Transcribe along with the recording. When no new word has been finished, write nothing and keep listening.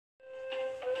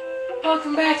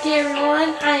Welcome back,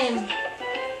 everyone.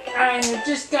 I have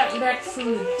just gotten back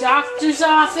from the doctor's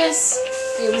office.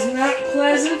 It was not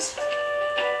pleasant.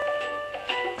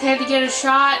 I had to get a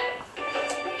shot.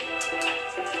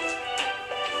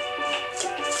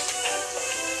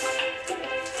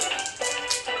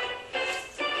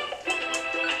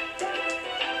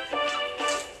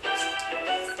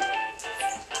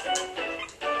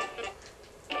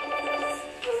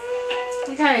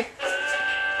 Okay.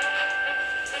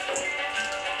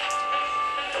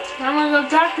 I'm gonna go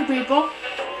talk to people.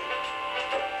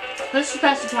 Let's just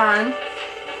pass the time.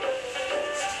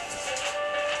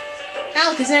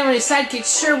 Alec and his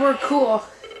sidekicks sure were cool.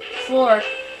 4.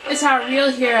 It's how a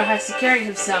real hero has to carry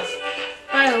himself.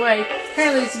 By the way,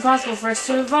 apparently it's impossible for us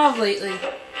to evolve lately.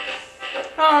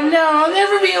 Oh no, I'll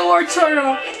never be a war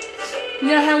turtle! You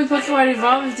know how we Pokemon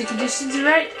evolve if the conditions are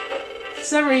right? For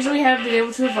some reason we haven't been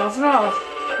able to evolve at all.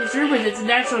 It's rumored that the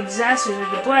natural disasters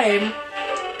are to blame,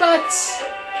 but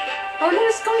I wonder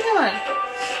what's going on.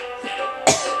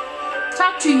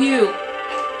 Talk to you.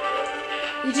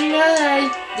 Did you know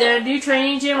that the new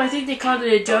training gym, I think they called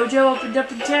it a dojo, opened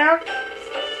up in town?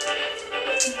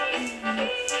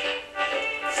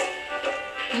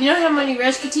 You know how many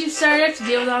rescue teams started up to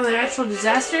deal with all the natural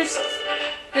disasters?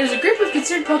 There's a group of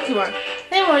concerned Pokemon.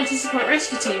 They wanted to support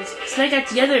rescue teams, so they got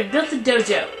together and built the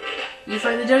dojo. You can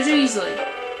find the dojo easily.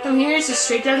 From here, it's just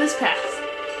straight down this path.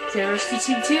 If you're a rescue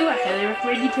team too, I highly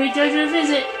recommend you pay Dojo a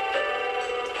visit.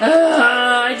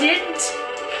 I didn't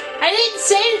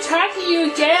say to talk to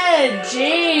you again.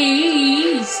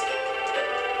 Jeez.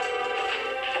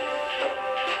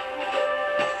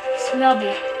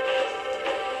 Snubble.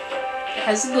 It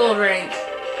has a gold rank.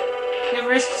 You have a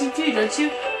rescue team too, don't you?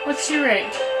 What's your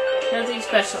rank? Nothing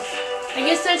special. I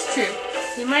guess that's true.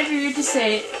 It might be rude to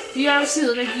say it, but you obviously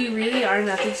look like you really are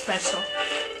nothing special.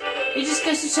 It just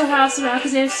goes to show how awesome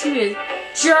Alakazam is.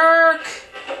 Jerk!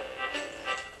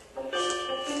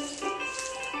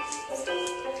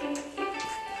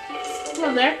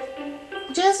 Hello there.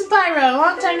 Jess and Pyro,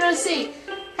 long time no see.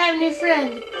 I have a new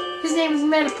friend. His name is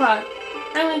Metapod.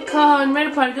 I'm gonna call on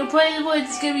Metapod to go play in the woods.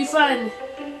 It's gonna be fun.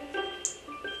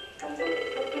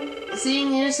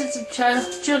 Seeing the innocence of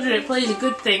children at play is a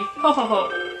good thing. Ho ho ho.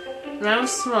 When I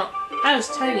was small, I was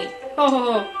tiny. Ho ho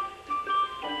ho.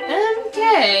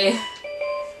 Okay.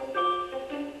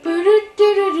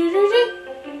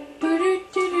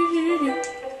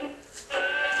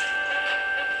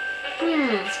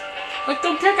 Let's go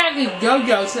check out this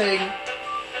dojo thing.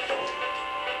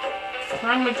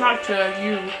 I'm gonna talk to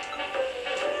you.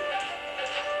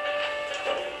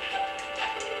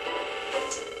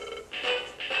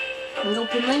 I'm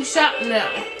opening shop now.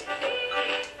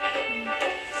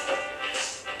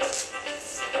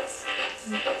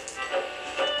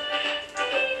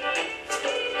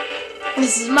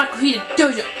 This is Makuhita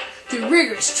Dojo. Through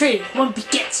rigorous training, one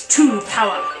begets true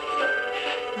power.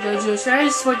 The dojo is trying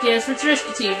to support the efforts of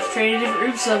rescue teams. Train in different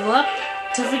rooms to level up,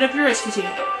 toughen up your rescue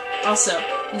team. Also,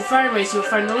 in the fire maze, you will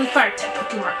find only fire-type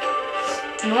Pokemon.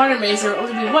 In the water maze, there will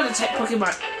only be water-type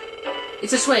Pokemon.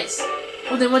 It's a choice.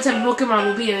 Only one type of Pokemon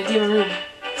will be in a given room.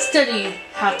 Study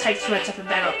how types match up in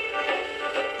battle.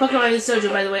 Pokemon in this dojo,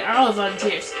 by the way, are all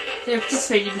volunteers. They are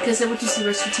participating because they want to see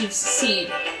rescue teams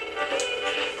succeed.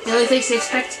 The only things they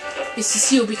expect is to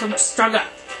see you become stronger.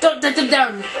 Don't let them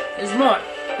down! There's more.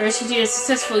 The rescue team that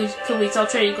successfully completes all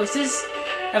training courses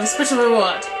have a special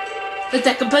reward. Let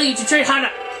that compel you to train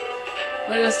harder.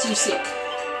 What else do you seek?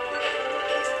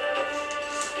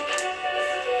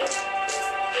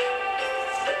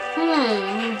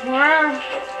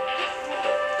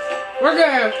 We're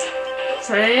gonna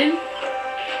train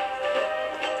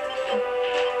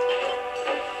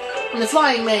in the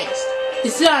flying maze. The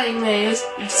flying maze,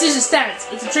 decision starts.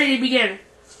 It's a training begin.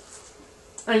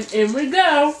 And in we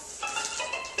go.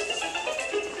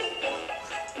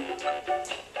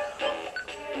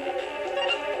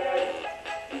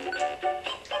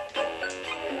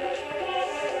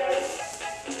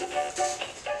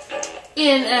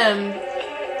 In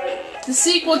the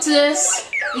sequel to this,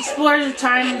 Explorers of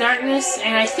Time and Darkness,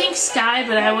 and I think Sky,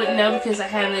 but I wouldn't know because I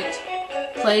haven't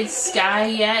played Sky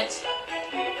yet.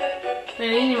 But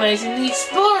anyways, in the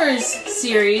Explorers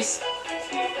series,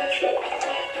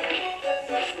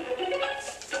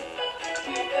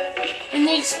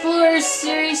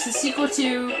 the sequel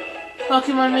to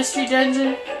Pokemon Mystery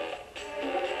Dungeon,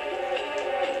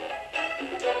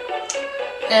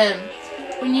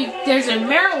 there's a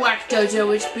Marowak Dojo,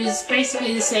 which is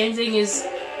basically the same thing as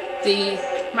the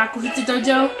Makuhita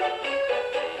Dojo,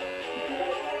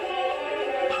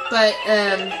 but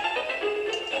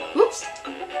whoops.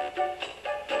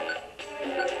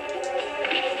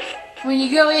 When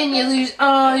you go in, you lose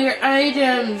all your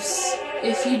items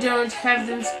if you don't have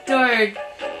them stored.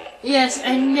 Yes,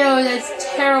 I know,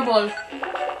 that's terrible.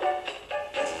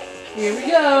 Here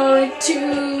we go,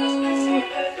 into...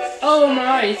 Oh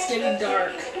my, it's getting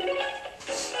dark.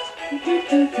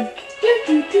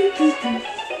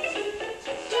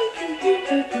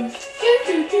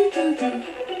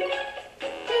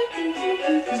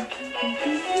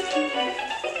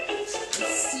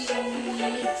 Let's see.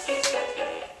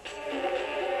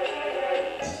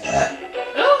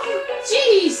 Oh,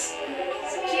 jeez!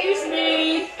 Excuse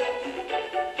me.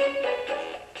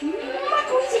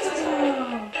 Makuhita Dojo.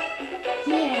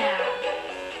 Yeah.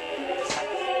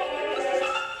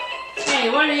 Hey,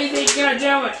 what do you think you're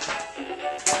doing?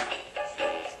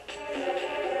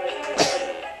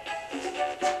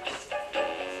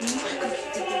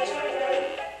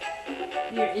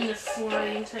 You're in the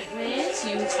flying type maze.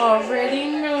 You already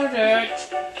know that.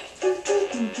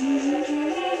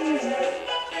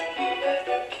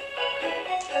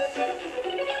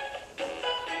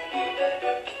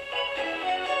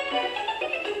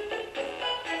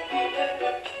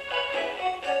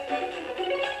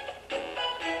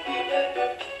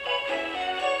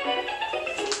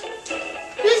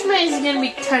 This maze is gonna be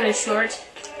kind of short.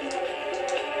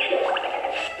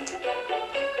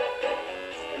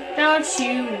 Don't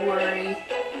you worry.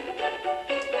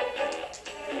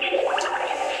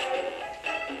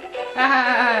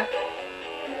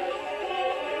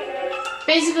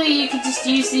 Basically, you can just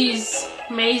use these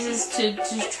mazes to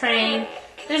train.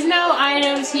 There's no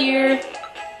items here.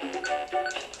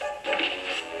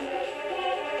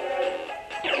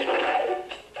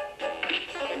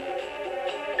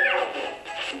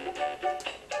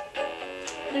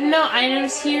 There's no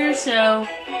items here, so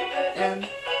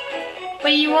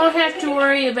but you won't have to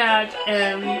worry about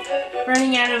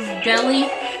running out of belly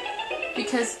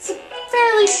because it's a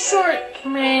fairly short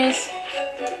maze.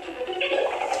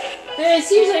 And it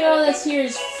seems like all that's here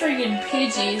is friggin'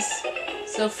 Pidgeys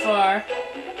so far.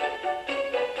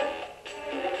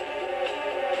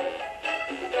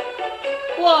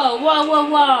 Whoa, whoa, whoa,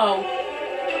 whoa!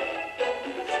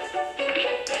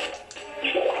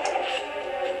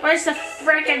 Where's the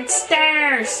frickin'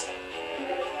 stairs?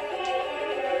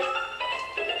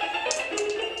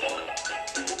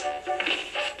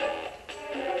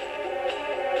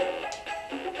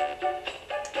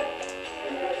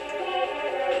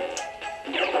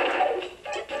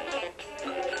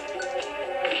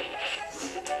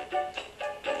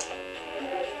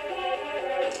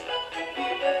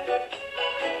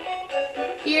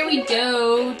 Here we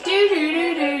go. Dead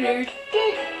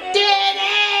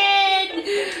end!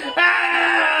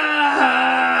 Ah!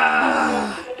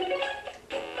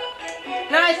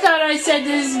 I thought I said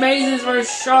these mazes were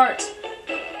short.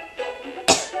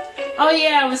 Oh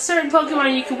yeah, with certain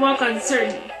Pokemon you can walk on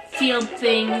certain field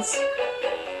things,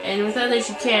 and with others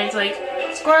you can't. Like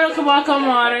Squirtle can walk on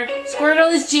water.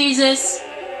 Squirtle is Jesus.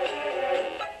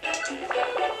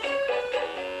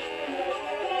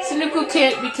 Snuku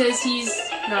can't because he's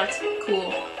not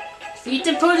cool. Defeat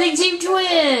the opposing team to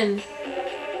win!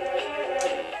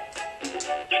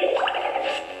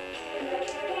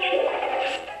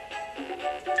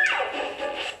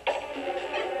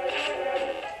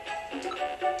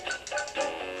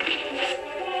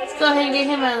 Let's go ahead and get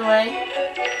him out of the way.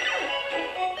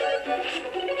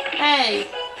 Hey!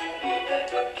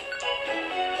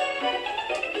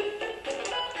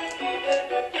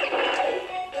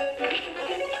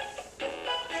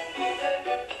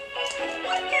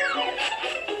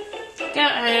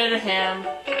 Get rid of him.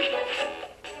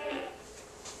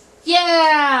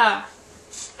 Yeah!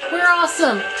 We're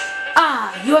awesome!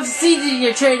 Ah, you have succeeded in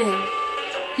your training.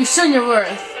 You've shown your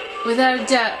worth. Without a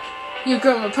doubt, you've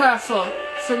grown more powerful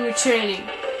from your training.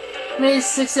 May this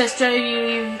success drive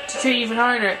you to train even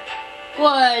harder.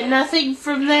 What? Nothing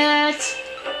from that?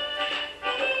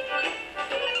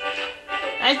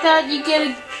 I thought you'd get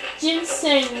a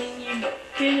ginseng when you're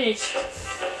finished.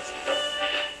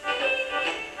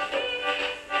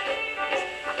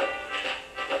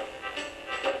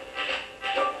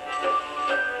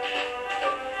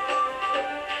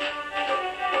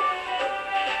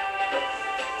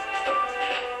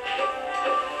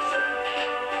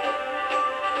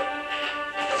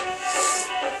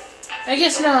 I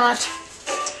guess not.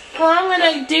 Well, I'm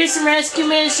gonna do some rescue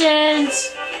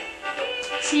missions.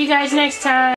 See you guys next time.